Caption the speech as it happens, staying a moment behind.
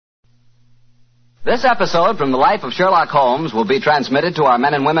This episode from the life of Sherlock Holmes will be transmitted to our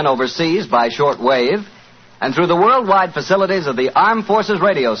men and women overseas by short wave and through the worldwide facilities of the Armed Forces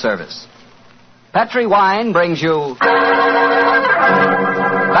Radio Service. Petri Wine brings you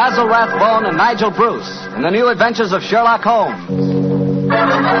Basil Rathbone and Nigel Bruce in the new adventures of Sherlock Holmes.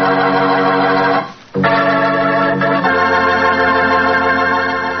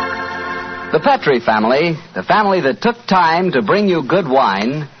 The Petri family, the family that took time to bring you good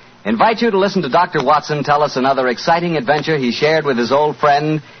wine, invite you to listen to Dr. Watson tell us another exciting adventure he shared with his old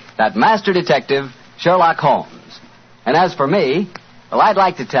friend, that master detective, Sherlock Holmes. And as for me, well, I'd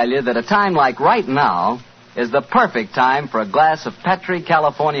like to tell you that a time like right now is the perfect time for a glass of Petri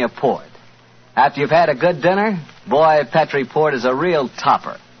California Port. After you've had a good dinner, boy, Petri Port is a real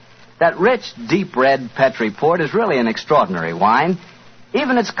topper. That rich, deep red Petri Port is really an extraordinary wine.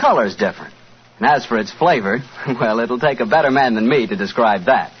 Even its color's different. And as for its flavor, well, it'll take a better man than me to describe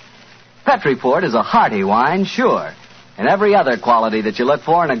that. Petri Port is a hearty wine, sure. And every other quality that you look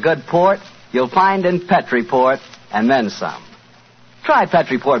for in a good port, you'll find in Petri Port, and then some. Try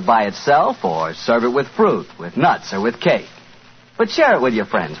Petri Port by itself, or serve it with fruit, with nuts, or with cake. But share it with your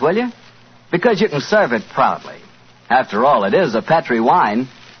friends, will you? Because you can serve it proudly. After all, it is a Petri wine,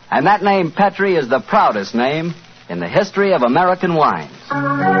 and that name Petri is the proudest name in the history of American wines.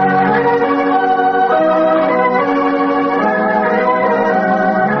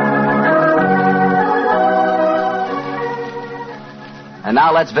 And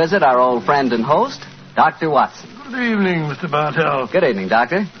now let's visit our old friend and host, Dr. Watson. Good evening, Mr. Bartell. Good evening,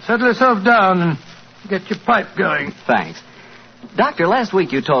 Doctor. Settle yourself down and get your pipe going. Thanks. Doctor, last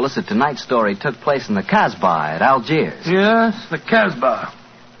week you told us that tonight's story took place in the Casbah at Algiers. Yes, the Casbah.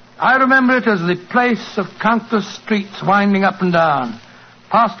 I remember it as the place of countless streets winding up and down,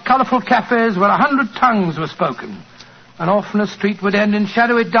 past colorful cafes where 100 tongues were spoken. And often a street would end in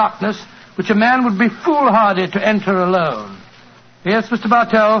shadowy darkness, which a man would be foolhardy to enter alone. Yes, Mr.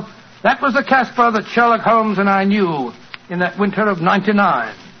 Bartell, that was the Casbah that Sherlock Holmes and I knew in that winter of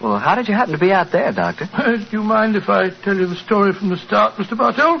 '99. Well, how did you happen to be out there, Doctor? Do you mind if I tell you the story from the start, Mr.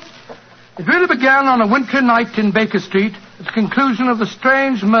 Bartell? It really began on a wintry night in Baker Street at the conclusion of the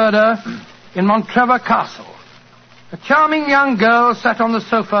strange murder in Montrevor Castle. A charming young girl sat on the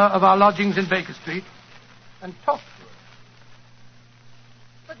sofa of our lodgings in Baker Street and talked to us.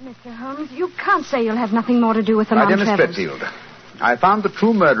 But, Mr. Holmes, you can't say you'll have nothing more to do with the Montrevors. Miss Fretfield, I found the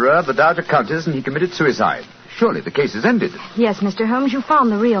true murderer of the Dowager Countess, and he committed suicide. Surely the case is ended. Yes, Mr. Holmes, you found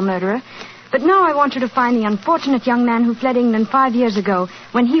the real murderer. But now I want you to find the unfortunate young man who fled England 5 years ago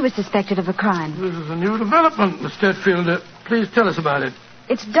when he was suspected of a crime. This is a new development, Miss Fretfield. Please tell us about it.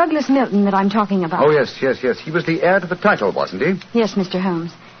 It's Douglas Milton that I'm talking about. Oh, yes. He was the heir to the title, wasn't he? Yes, Mr.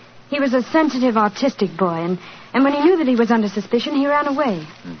 Holmes. He was a sensitive, artistic boy, and when he knew that he was under suspicion, he ran away.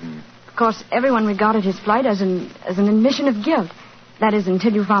 Mm-hmm. Of course, everyone regarded his flight as an admission of guilt. That is,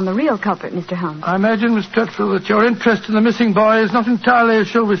 until you found the real culprit, Mr. Holmes. I imagine, Miss Tutfield, that your interest in the missing boy is not entirely,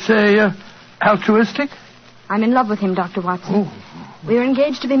 shall we say, altruistic? I'm in love with him, Dr. Watson. Oh. We were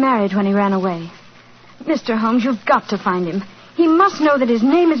engaged to be married when he ran away. Mr. Holmes, you've got to find him. He must know that his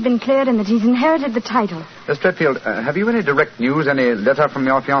name has been cleared and that he's inherited the title. Miss Fretfield, have you any direct news, any letter from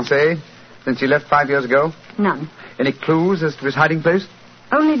your fiancé since he left 5 years ago? None. Any clues as to his hiding place?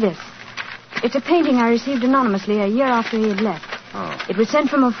 Only this. It's a painting I received anonymously a year after he had left. Oh. It was sent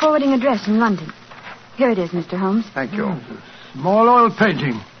from a forwarding address in London. Here it is, Mr. Holmes. Thank you. It's a small oil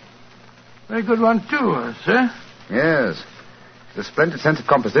painting. Very good one, too, sir. Yes. It's a splendid sense of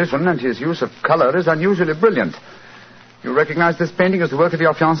composition, and his use of color is unusually brilliant. You recognize this painting as the work of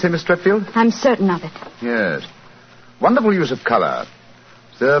your fiancé, Miss Fretfield? I'm certain of it. Yes. Wonderful use of color.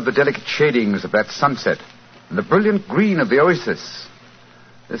 Observe the delicate shadings of that sunset and the brilliant green of the oasis.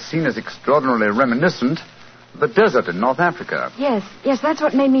 This scene is extraordinarily reminiscent of the desert in North Africa. Yes, that's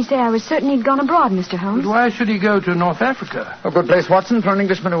what made me say I was certain he'd gone abroad, Mr. Holmes. But why should he go to North Africa? A good place, Watson, for an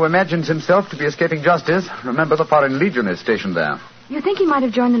Englishman who imagines himself to be escaping justice. Remember, the Foreign Legion is stationed there. You think he might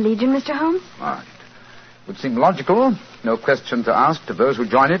have joined the Legion, Mr. Holmes? It would seem logical. No question to ask to those who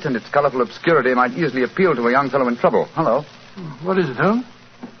join it, and its colorful obscurity might easily appeal to a young fellow in trouble. Hello. What is it, Holmes?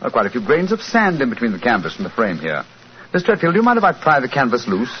 Quite a few grains of sand in between the canvas and the frame here. Miss Fretfield, do you mind if I pry the canvas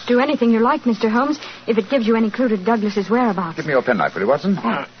loose? Do anything you like, Mr. Holmes, if it gives you any clue to Douglas's whereabouts. Give me your penknife, will you, Watson?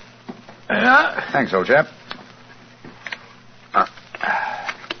 Yeah. Thanks, old chap. Wait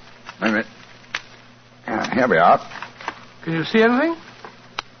a minute. Here we are. Can you see anything?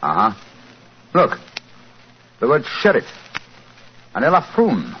 Uh-huh. Look. The word sheriff. And Ella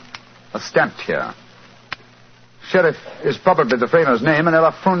Froon. Stamped here. Sheriff is probably the framer's name, and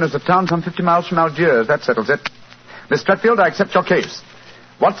Ella Froon is a town some 50 miles from Algiers. That settles it. Miss Fretfield, I accept your case.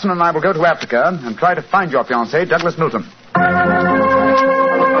 Watson and I will go to Africa and try to find your fiancé, Douglas Milton.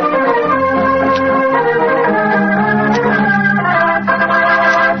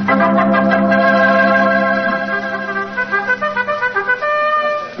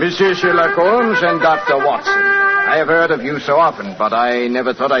 Monsieur Sherlock Holmes and Dr. Watson. I have heard of you so often, but I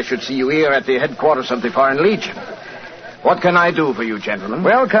never thought I should see you here at the headquarters of the Foreign Legion. What can I do for you, gentlemen?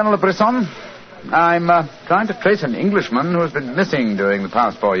 Well, Colonel Brisson, I'm trying to trace an Englishman who has been missing during the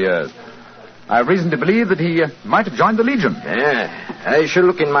past 4 years. I have reason to believe that he might have joined the Legion. Yeah, I shall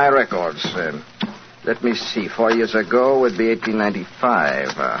look in my records. Let me see. 4 years ago would be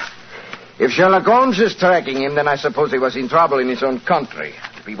 1895. If Sherlock Holmes is tracking him, then I suppose he was in trouble in his own country.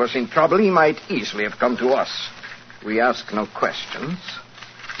 If he was in trouble, he might easily have come to us. We ask no questions.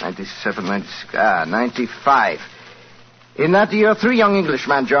 97, 96, 95. In that year, 3 young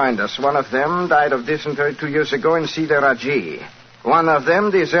Englishmen joined us. One of them died of dysentery 2 years ago in Sidi Raji. One of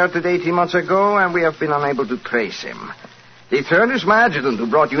them deserted 18 months ago, and we have been unable to trace him. The third is my adjutant who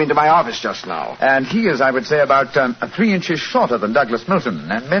brought you into my office just now. And he is, I would say, about 3 inches shorter than Douglas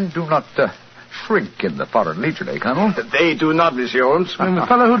Milton. And men do not shrink in the Foreign Legion, eh, Colonel? They do not, Monsieur Holmes. And the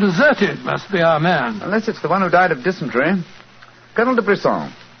fellow who deserted must be our man. Unless it's the one who died of dysentery. Colonel de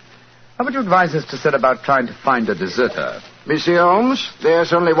Brisson, how would you advise us to set about trying to find a deserter? Monsieur Holmes,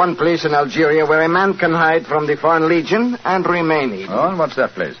 there's only one place in Algeria where a man can hide from the Foreign Legion and remain hidden. Oh, and what's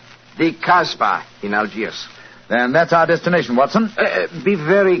that place? The Casbah in Algiers. Then that's our destination, Watson. Be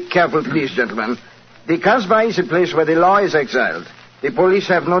very careful, please, gentlemen. The Casbah is a place where the law is exiled. The police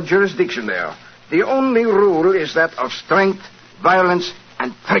have no jurisdiction there. The only rule is that of strength, violence,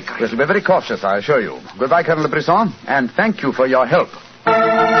 and trickery. We shall be very cautious, I assure you. Goodbye, Colonel Brisson, and thank you for your help.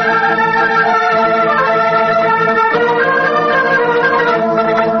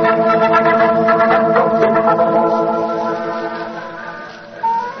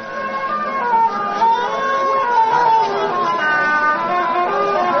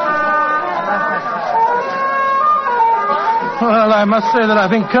 Well, I must say that I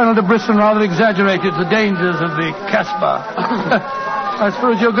think Colonel de Brisson rather exaggerated the dangers of the Casbah. I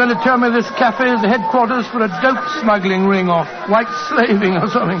suppose you're going to tell me this cafe is the headquarters for a dope smuggling ring or white slaving or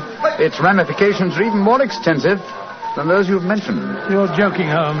something. Its ramifications are even more extensive than those you've mentioned. You're joking,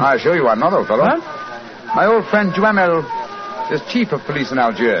 Holmes. I assure you I'm not, old fellow. What? My old friend Duhamel is chief of police in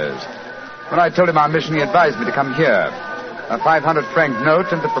Algiers. When I told him our mission, he advised me to come here. A 500-franc note,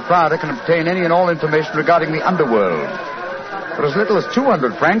 and the proprietor can obtain any and all information regarding the underworld. For as little as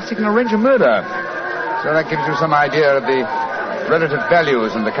 200 francs, he can arrange a murder. So that gives you some idea of the relative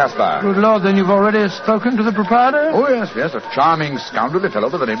values in the Casbah. Good Lord, then you've already spoken to the proprietor? Oh, yes, a charming scoundrelly fellow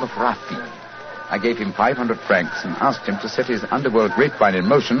by the name of Rafi. I gave him 500 francs and asked him to set his underworld grapevine in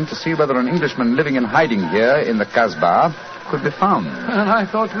motion to see whether an Englishman living and hiding here in the Casbah could be found. And I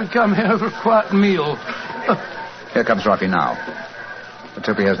thought we'd come here for a quiet meal. Here comes Rafi now. Let's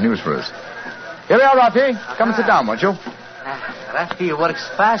hope he has news for us. Here we are, Rafi. Come and sit down, won't you? Rafi works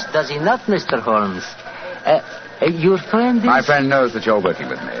fast, does he not, Mr. Holmes? Your friend is... My friend knows that you're working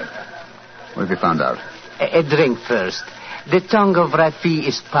with me. What have you found out? A drink first. The tongue of Rafi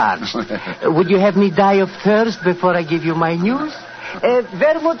is parched. Would you have me die of thirst before I give you my news?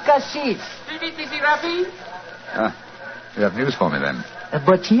 Vermouth cassis. Rafi? You have news for me, then?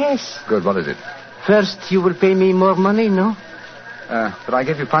 But yes. Good, what is it? First, you will pay me more money, no? But I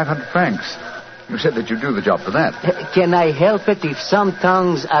gave you 500 francs. You said that you'd do the job for that. Can I help it if some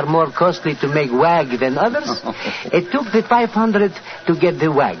tongues are more costly to make wag than others? It took the 500 to get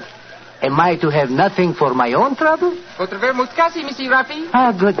the wag. Am I to have nothing for my own trouble? Votre vermouth cassis, Monsieur Rafi.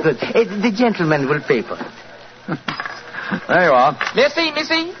 Ah, good. The gentleman will pay for it. There you are. Merci,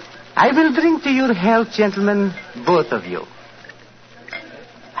 merci. I will drink to your health, gentlemen, both of you.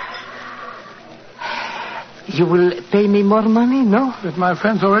 You will pay me more money, no? But my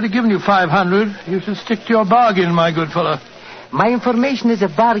friend's already given you 500. You should stick to your bargain, my good fellow. My information is a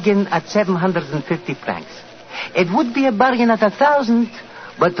bargain at 750 francs. It would be a bargain at 1,000,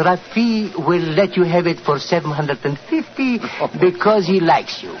 but Rafi will let you have it for 750 because he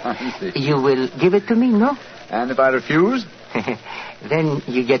likes you. You will give it to me, no? And if I refuse? Then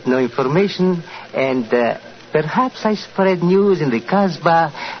you get no information, and perhaps I spread news in the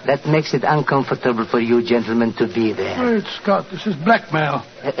Casbah that makes it uncomfortable for you gentlemen to be there. Great Scott, this is blackmail.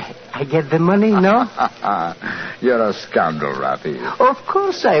 I get the money, no? You're a scoundrel, Rafi. Of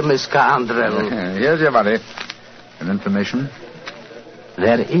course I'm a scoundrel. Here's your money. And information?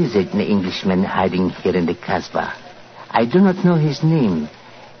 There is an Englishman hiding here in the Casbah. I do not know his name,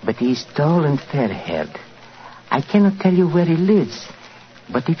 but he is tall and fair-haired. I cannot tell you where he lives,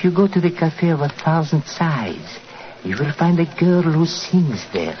 but if you go to the cafe of 1,000 sighs, You will find a girl who sings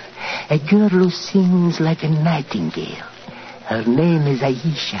there. A girl who sings like a nightingale. Her name is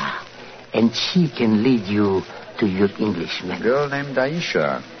Aisha, and she can lead you to your Englishman. A girl named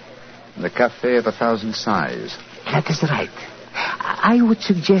Aisha. The Cafe of 1,000 Sighs. That is right. I would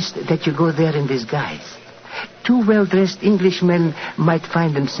suggest that you go there in disguise. 2 well-dressed Englishmen might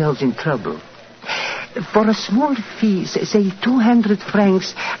find themselves in trouble. For a small fee, say 200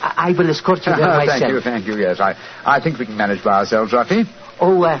 francs, I will escort you there myself. Thank you, yes. I think we can manage by ourselves, Rafi.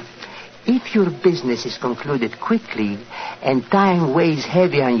 If your business is concluded quickly and time weighs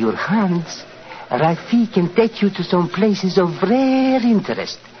heavy on your hands, Rafi can take you to some places of rare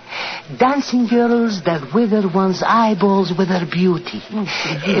interest. Dancing girls that wither one's eyeballs with their beauty.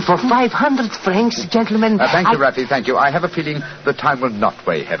 For 500 francs, gentlemen... Thank you, Rafi, thank you. I have a feeling the time will not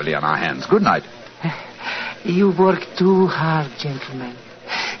weigh heavily on our hands. Good night. You work too hard, gentlemen.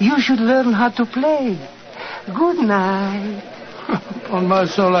 You should learn how to play. Good night. On my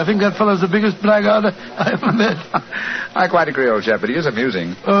soul, I think that fellow's the biggest blackguard I ever met. I quite agree, old chap, but he is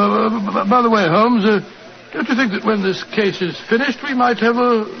amusing. By the way, Holmes, don't you think that when this case is finished, we might have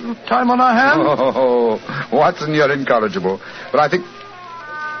a time on our hands? Oh, Watson, you're incorrigible. But I think...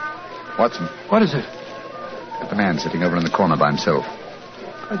 Watson. What is it? Get the man sitting over in the corner by himself.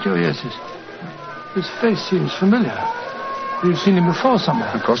 Joe, yes, his face seems familiar. We've seen him before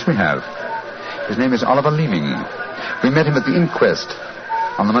somewhere. Of course we have. His name is Oliver Leeming. We met him at the inquest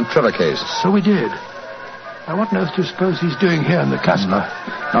on the Montrevor case. So we did. Now, what on earth do you suppose he's doing here in the Casbah?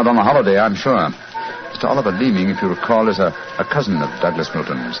 Not on a holiday, I'm sure. Mr. Oliver Leeming, if you recall, is a cousin of Douglas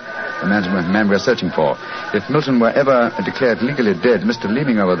Milton's, the man we're searching for. If Milton were ever declared legally dead, Mr.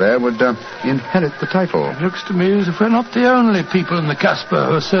 Leeming over there would inherit the title. It looks to me as if we're not the only people in the Casbah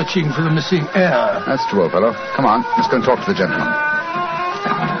who are searching for the missing heir. That's true, old fellow. Come on, let's go and talk to the gentleman.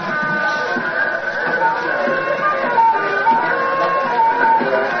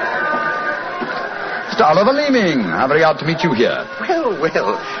 Mr. Oliver Leeming, how very odd to meet you here.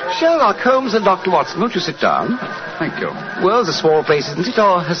 Well, Sherlock Holmes and Dr. Watson, won't you sit down? Thank you. Well, it's a small place, isn't it?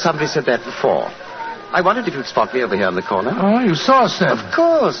 Or has somebody said that before? I wondered if you'd spot me over here in the corner. Oh, you saw us then? Of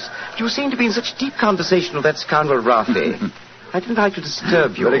course. You seem to be in such deep conversation with that scoundrel Rafi. I didn't like to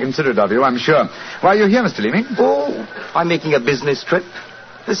disturb you. Very considerate of you, I'm sure. Why are you here, Mr. Leeming? Oh, I'm making a business trip.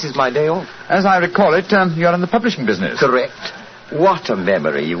 This is my day off. As I recall it, you're in the publishing business. Correct. What a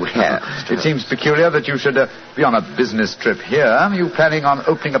memory you have. It seems peculiar that you should be on a business trip here. Are you planning on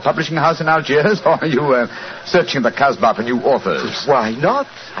opening a publishing house in Algiers, or are you searching the Casbah for new authors? Why not?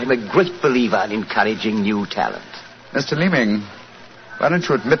 I'm a great believer in encouraging new talent. Mr. Leeming, why don't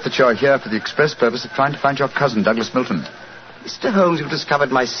you admit that you're here for the express purpose of trying to find your cousin, Douglas Milton? Mr. Holmes, you've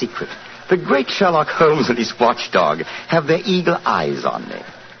discovered my secret. The great Sherlock Holmes and his watchdog have their eagle eyes on me.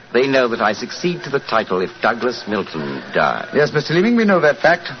 They know that I succeed to the title if Douglas Milton dies. Yes, Mr. Leeming, we know that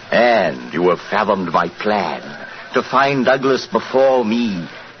fact. And you have fathomed my plan to find Douglas before me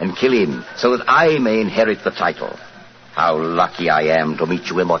and kill him so that I may inherit the title. How lucky I am to meet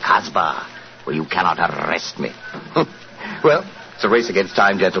you in the Casbah, where you cannot arrest me. Well, it's a race against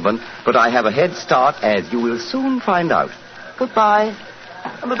time, gentlemen, but I have a head start, as you will soon find out. Goodbye,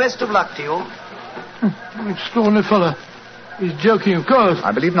 and the best of luck to you. Extraordinary fellow. He's joking, of course.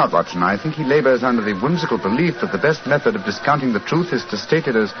 I believe not, Watson. I think he labors under the whimsical belief that the best method of discounting the truth is to state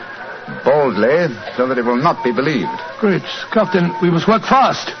it as boldly so that it will not be believed. Great Scott, then we must work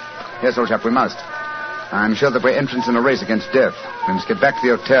fast. Yes, old chap, we must. I'm sure that we're entrants in a race against death. We must get back to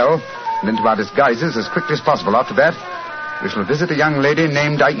the hotel and into our disguises as quickly as possible. After that, we shall visit a young lady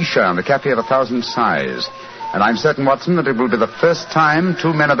named Aisha in the Cafe of 1,000 Sighs. And I'm certain, Watson, that it will be the first time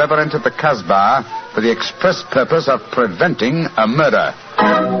 2 men have ever entered the Casbah for the express purpose of preventing a murder.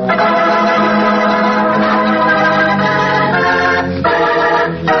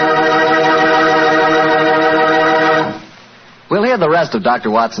 We'll hear the rest of Dr.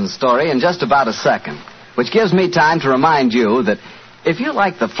 Watson's story in just about a second, which gives me time to remind you that if you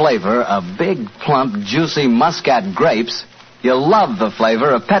like the flavor of big, plump, juicy Muscat grapes, you'll love the flavor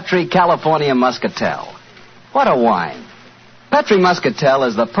of Petri California Muscatel. What a wine. Petri Muscatel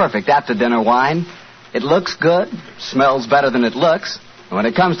is the perfect after-dinner wine. It looks good, smells better than it looks, and when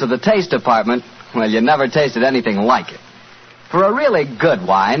it comes to the taste department, well, you never tasted anything like it. For a really good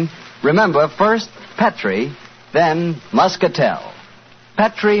wine, remember first Petri, then Muscatel.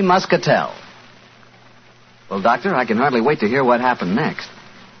 Petri Muscatel. Well, Doctor, I can hardly wait to hear what happened next.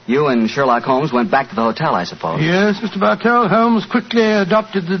 You and Sherlock Holmes went back to the hotel, I suppose. Yes, Mr. Bartell. Holmes quickly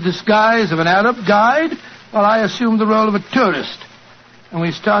adopted the disguise of an Arab guide, while I assumed the role of a tourist, and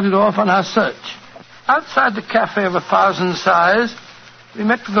we started off on our search. Outside the Cafe of 1,000 Sighs, we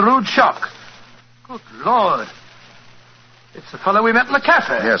met with a rude shock. Good Lord, It's the fellow we met in the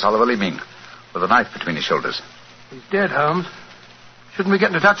cafe. Yes, Oliver Leeming, with a knife between his shoulders. He's dead, Holmes. Shouldn't we get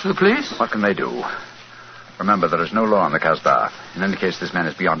into touch with the police? What can they do? Remember, there is no law on the Casbah. In any case, this man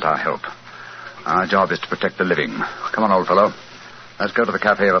is beyond our help. Our job is to protect the living. Come on, old fellow. Let's go to the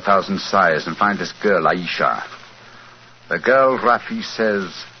Cafe of 1,000 Sighs and find this girl, Aisha. The girl, Rafi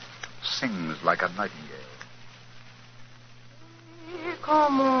says, sings like a nightingale.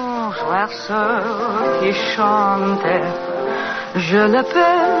 Comme un oiseau qui chante, je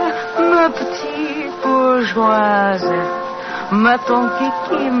l'appelle ma petite bourgeoise, ma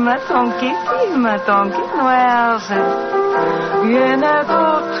kiki, ma kiki, ma noise. Il y en a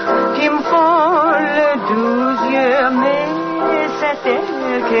d'autres qui me font le doux yeux, mais c'est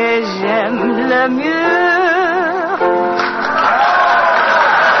elle que j'aime le mieux.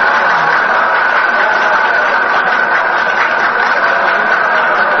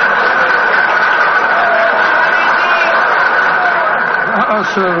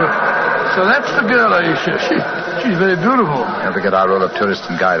 So that's the girl, Aisha. She's very beautiful. Don't forget our role of tourist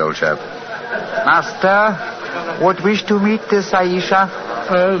and guide, old chap. Master, would wish to meet this Aisha?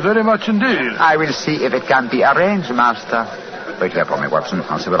 Very much indeed. I will see if it can be arranged, Master. Wait here for me, Watson.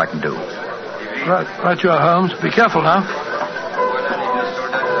 I'll see what I can do. Right you are, Holmes. Be careful now.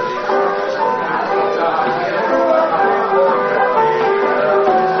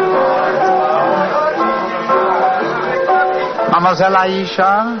 Mademoiselle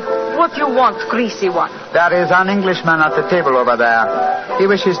Aisha? What you want, greasy one? There is an Englishman at the table over there. He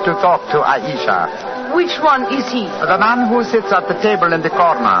wishes to talk to Aisha. Which one is he? The man who sits at the table in the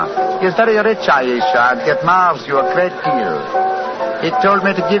corner. He is very rich, Aisha, and he admires you a great deal. He told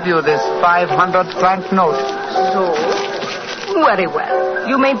me to give you this 500-franc note. So? Very well.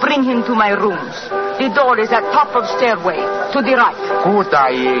 You may bring him to my rooms. The door is at top of stairway, to the right. Good,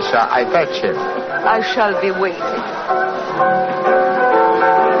 Aisha. I fetch him. I shall be waiting.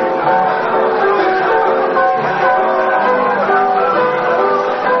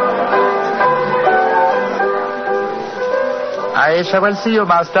 Aisha will see you,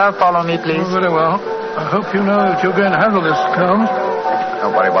 Master. Follow me, please. Oh, very well. I hope you know that you're going to handle this, Holmes.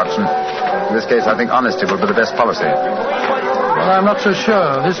 Don't worry, Watson. In this case, I think honesty will be the best policy. Well, I'm not so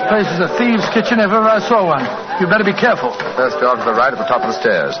sure. This place is a thieves' kitchen if ever I saw one. You better be careful. First door to the right at the top of the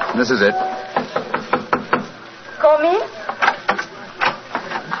stairs. This is it. Come in.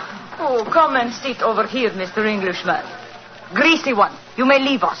 Oh, come and sit over here, Mr. Englishman. Greasy one, you may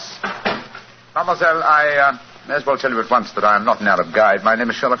leave us. Mademoiselle, I may as well tell you at once that I am not an Arab guide. My name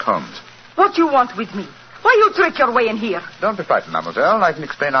is Sherlock Holmes. What you want with me? Why you trick your way in here? Don't be frightened, mademoiselle. I can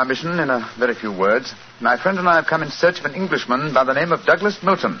explain our mission in a very few words. My friend and I have come in search of an Englishman by the name of Douglas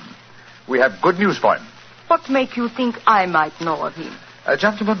Milton. We have good news for him. What make you think I might know of him? A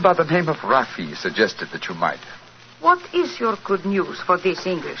gentleman by the name of Rafi suggested that you might. What is your good news for this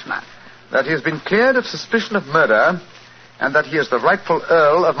Englishman? That he has been cleared of suspicion of murder and that he is the rightful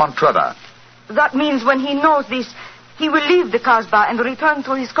Earl of Montreal. That means when he knows this, he will leave the Casbah and return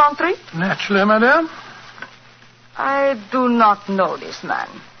to his country? Naturally, madame. I do not know this man.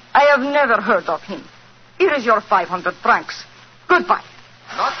 I have never heard of him. Here is your 500 francs. Goodbye.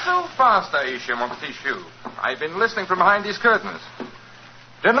 Not so fast, Aisha, mon petit chou. I've been listening from behind these curtains.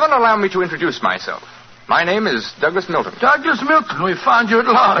 Gentlemen, allow me to introduce myself. My name is Douglas Milton. Douglas Milton, we found you at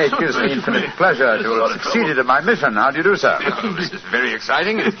last. It gives me infinite pleasure to have succeeded in my mission. How do you do, sir? This is very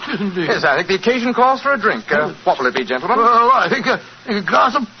exciting. Yes, I think the occasion calls for a drink. What will it be, gentlemen? Well, I think a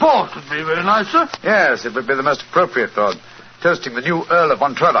glass of port would be very nice, sir. Yes, it would be the most appropriate for toasting the new Earl of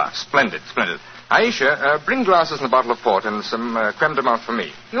Montreal. Splendid, splendid. Aisha, bring glasses and a bottle of port and some creme de menthe for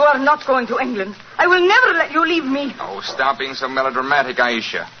me. You are not going to England. I will never let you leave me. Oh, stop being so melodramatic,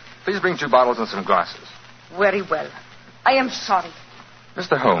 Aisha. Please bring 2 bottles and some glasses. Very well. I am sorry.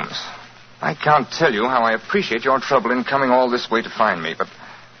 Mr. Holmes, I can't tell you how I appreciate your trouble in coming all this way to find me, but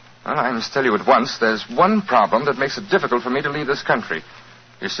well, I must tell you at once, there's one problem that makes it difficult for me to leave this country.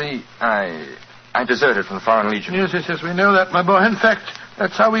 You see, I deserted from the Foreign Legion. Yes, we know that, my boy. In fact,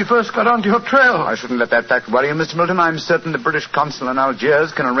 that's how we first got onto your trail. I shouldn't let that fact worry you, Mr. Milton. I'm certain the British consul in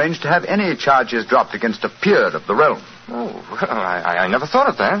Algiers can arrange to have any charges dropped against a peer of the realm. Oh, well, I never thought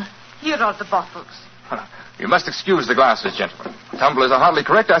of that. Here are the bottles. You must excuse the glasses, gentlemen. Tumblers are hardly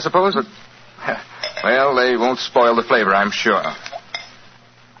correct, I suppose, but... Well, they won't spoil the flavor, I'm sure.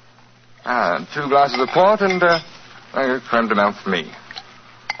 2 glasses of port and creme de menthe for me.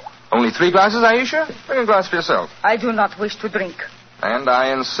 Only 3 glasses, Aisha? Bring a glass for yourself. I do not wish to drink. And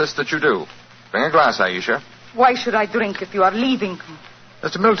I insist that you do. Bring a glass, Aisha. Why should I drink if you are leaving?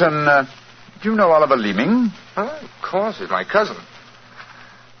 Mr. Milton, do you know Oliver Leeming? Of course, he's my cousin.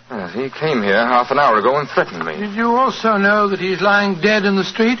 He came here half an hour ago and threatened me. Did you also know that he's lying dead in the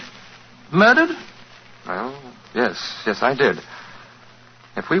street? Murdered? Well, yes, I did.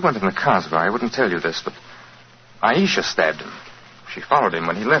 If we went in the Casbah, I wouldn't tell you this, but Aisha stabbed him. She followed him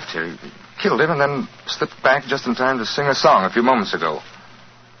when he left here. He killed him and then slipped back just in time to sing a song a few moments ago.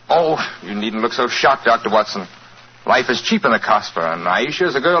 Oh, you needn't look so shocked, Dr. Watson. Life is cheap in the Casbah, and Aisha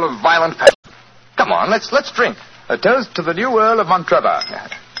is a girl of violent passion. Come on, let's drink. A toast to the new Earl of Montrevor.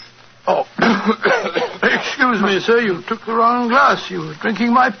 Oh, excuse me, sir. You took the wrong glass. You were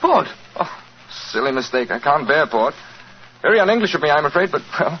drinking my port. Oh, silly mistake. I can't bear port. Very un-English of me, I'm afraid, but,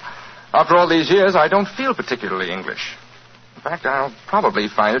 well, after all these years, I don't feel particularly English. In fact, I'll probably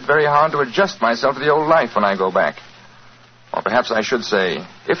find it very hard to adjust myself to the old life when I go back. Or perhaps I should say,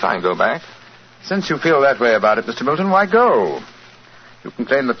 if I go back. Since you feel that way about it, Mr. Milton, why go? You can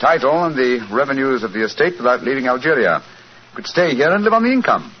claim the title and the revenues of the estate without leaving Algeria. You could stay here and live on the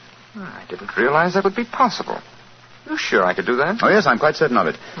income. I didn't realize that would be possible. You sure I could do that? Oh, yes, I'm quite certain of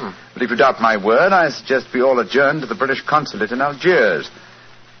it. But if you doubt my word, I suggest we all adjourn to the British consulate in Algiers.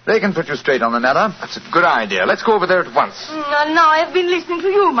 They can put you straight on the matter. That's a good idea. Let's go over there at once. Now I've been listening to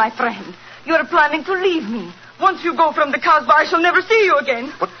you, my friend. You're planning to leave me. Once you go from the Casbah, I shall never see you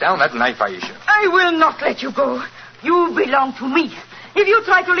again. Put down that knife, Aisha. I will not let you go. You belong to me. If you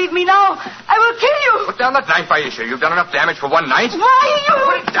try to leave me now, I will kill you. Put down that knife, Aisha. You've done enough damage for one night. Why you?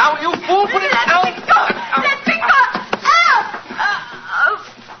 Put it down, you fool. Put it down. Let me go. Let me go.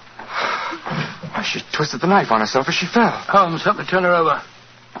 Why, she twisted the knife on herself as she fell. Holmes, help me turn her over.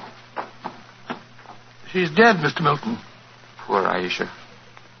 She's dead, Mr. Milton. Poor Aisha.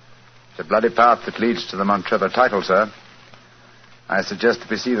 It's a bloody path that leads to the Montrevor title, sir. I suggest that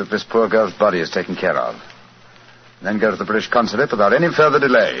we see that this poor girl's body is taken care of. Then go to the British consulate without any further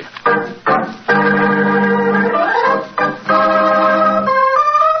delay.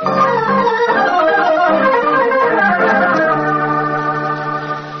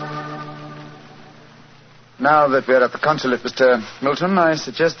 Now that we're at the consulate, Mr. Milton, I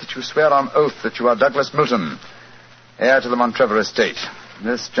suggest that you swear on oath that you are Douglas Milton, heir to the Montrevor estate.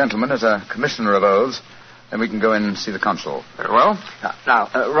 This gentleman is a commissioner of oaths, and we can go in and see the consul. Very well. Now,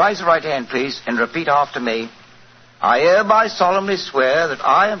 raise your right hand, please, and repeat after me. I hereby solemnly swear that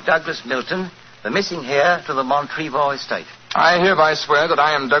I am Douglas Milton, the missing heir to the Montrevor estate. I hereby swear that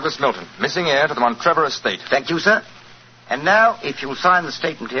I am Douglas Milton, missing heir to the Montrevor estate. Thank you, sir. And now, if you'll sign the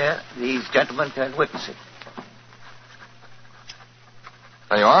statement here, these gentlemen can witness it.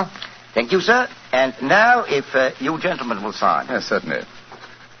 There you are. Thank you, sir. And now, if you gentlemen will sign. Yes, certainly.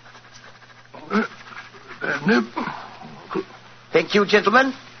 Thank you,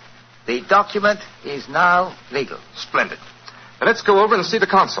 gentlemen. The document is now legal. Splendid. Now let's go over and see the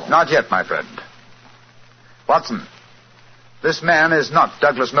consul. Not yet, my friend. Watson, this man is not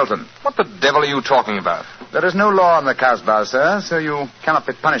Douglas Milton. What the devil are you talking about? There is no law in the Casbah, sir, so you cannot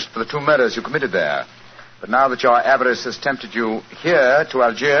be punished for the 2 murders you committed there. But now that your avarice has tempted you here to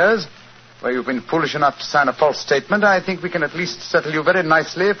Algiers, where you've been foolish enough to sign a false statement, I think we can at least settle you very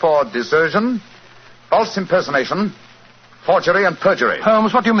nicely for desertion, false impersonation, forgery, and perjury.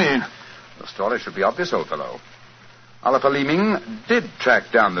 Holmes, what do you mean? The story should be obvious, old fellow. Oliver Leeming did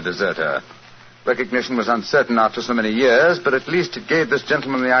track down the deserter. Recognition was uncertain after so many years, but at least it gave this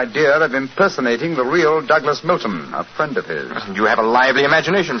gentleman the idea of impersonating the real Douglas Milton, a friend of his. You have a lively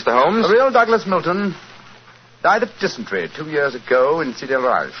imagination, Mr. Holmes. The real Douglas Milton died of dysentery 2 years ago in Sidi El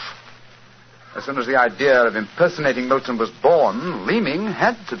Raj. As soon as the idea of impersonating Milton was born, Leeming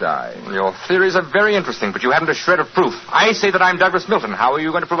had to die. Your theories are very interesting, but you haven't a shred of proof. I say that I'm Douglas Milton. How are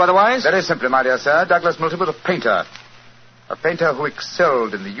you going to prove otherwise? Very simply, my dear sir. Douglas Milton was a painter. A painter who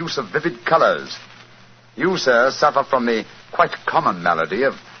excelled in the use of vivid colors. You, sir, suffer from the quite common malady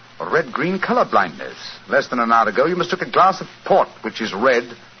of red-green color blindness. Less than an hour ago, you mistook a glass of port, which is red,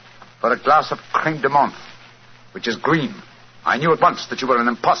 for a glass of creme de menthe, which is green. I knew at once that you were an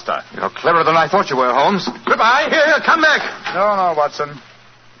imposter. You're cleverer than I thought you were, Holmes. Goodbye. Here, come back. No, Watson.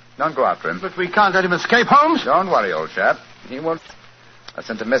 Don't go after him. But we can't let him escape, Holmes. Don't worry, old chap. He won't. I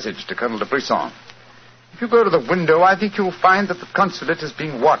sent a message to Colonel de Brisson. If you go to the window, I think you'll find that the consulate is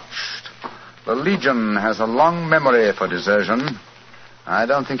being watched. The Legion has a long memory for desertion. I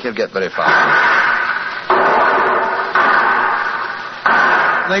don't think he'll get very far.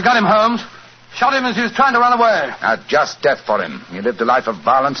 They got him, Holmes. Shot him as he was trying to run away. A just death for him. He lived a life of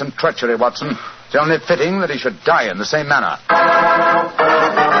violence and treachery, Watson. It's only fitting that he should die in the same manner.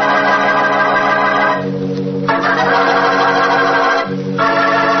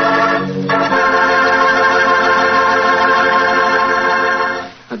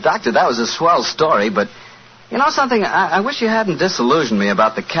 Doctor, that was a swell story, but You know something? I wish you hadn't disillusioned me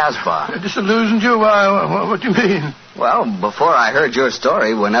about the Casbah. Disillusioned you? What do you mean? Well, before I heard your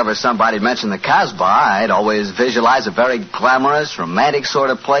story, whenever somebody mentioned the Casbah, I'd always visualize a very glamorous, romantic sort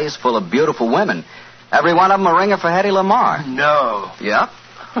of place full of beautiful women. Every one of them a ringer for Hedy Lamarr. No. Yep.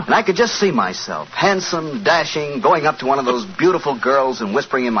 And I could just see myself, handsome, dashing, going up to one of those beautiful girls and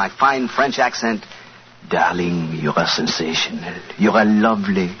whispering in my fine French accent, "Darling, you are sensational. You are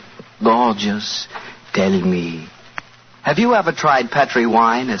lovely, gorgeous. Tell me, have you ever tried Petri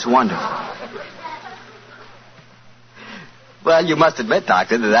wine? It's wonderful." Well, you must admit,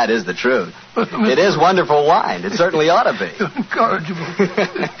 Doctor, that is the truth. It is wonderful wine. It certainly ought to be. Incorrigible.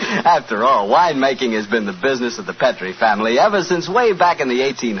 After all, winemaking has been the business of the Petri family ever since way back in the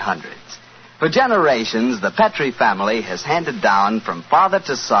 1800s. For generations, the Petri family has handed down from father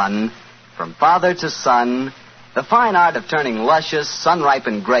to son, the fine art of turning luscious,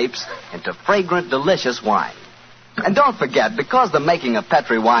 sun-ripened grapes into fragrant, delicious wine. And don't forget, because the making of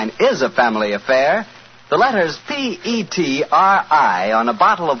Petri wine is a family affair, the letters P-E-T-R-I on a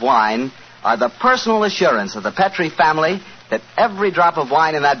bottle of wine are the personal assurance of the Petri family that every drop of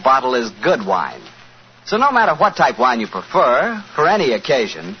wine in that bottle is good wine. So no matter what type wine you prefer, for any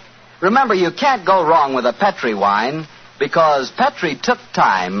occasion, remember you can't go wrong with a Petri wine because Petri took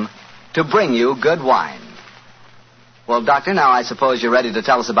time to bring you good wine. Well, Doctor, now I suppose you're ready to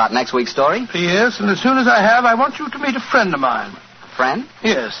tell us about next week's story? Yes, and as soon as I have, I want you to meet a friend of mine. Friend?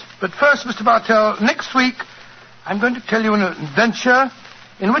 Yes. But first, Mr. Bartell, next week, I'm going to tell you an adventure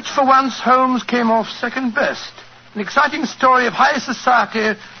in which, for once, Holmes came off second best. An exciting story of high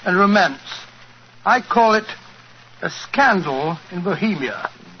society and romance. I call it A Scandal in Bohemia.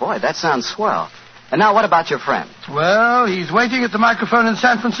 Boy, that sounds swell. And now, what about your friend? Well, he's waiting at the microphone in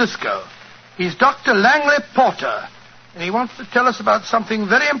San Francisco. He's Dr. Langley Porter, and he wants to tell us about something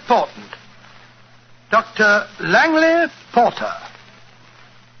very important. Dr. Langley Porter.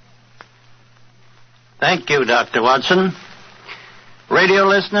 Thank you, Dr. Watson. Radio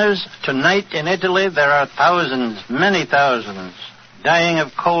listeners, tonight in Italy there are thousands, many thousands, dying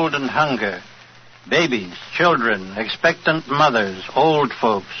of cold and hunger. Babies, children, expectant mothers, old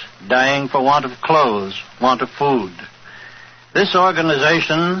folks, dying for want of clothes, want of food. This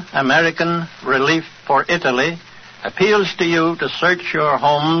organization, American Relief for Italy, appeals to you to search your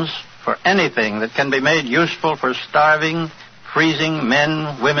homes for anything that can be made useful for starving, freezing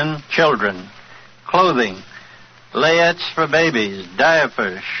men, women, children. Clothing, layettes for babies,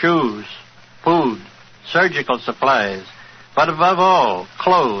 diapers, shoes, food, surgical supplies, but above all,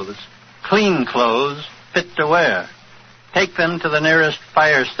 clothes, clean clothes, fit to wear. Take them to the nearest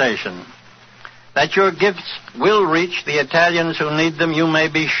fire station. That your gifts will reach the Italians who need them, you may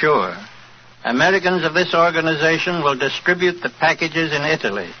be sure. Americans of this organization will distribute the packages in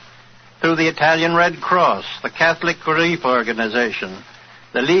Italy through the Italian Red Cross, the Catholic Relief Organization,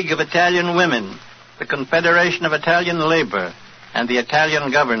 the League of Italian Women, the Confederation of Italian Labor, and the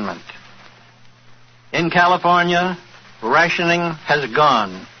Italian government. In California, rationing has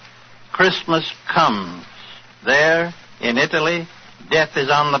gone. Christmas comes. There, in Italy, death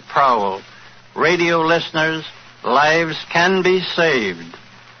is on the prowl. Radio listeners, lives can be saved.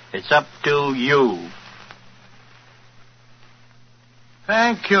 It's up to you.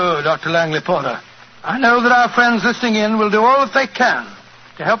 Thank you, Dr. Langley Porter. I know that our friends listening in will do all that they can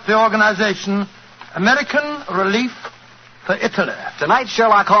to help the organization American Relief for Italy. Tonight's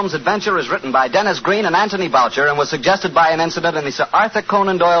Sherlock Holmes adventure is written by Dennis Green and Anthony Boucher and was suggested by an incident in the Sir Arthur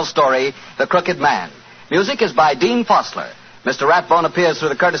Conan Doyle story, The Crooked Man. Music is by Dean Fossler. Mr. Rathbone appears through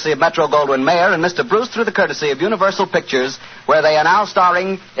the courtesy of Metro-Goldwyn-Mayer and Mr. Bruce through the courtesy of Universal Pictures, where they are now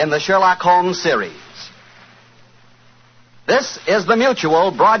starring in the Sherlock Holmes series. This is the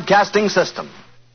Mutual Broadcasting System.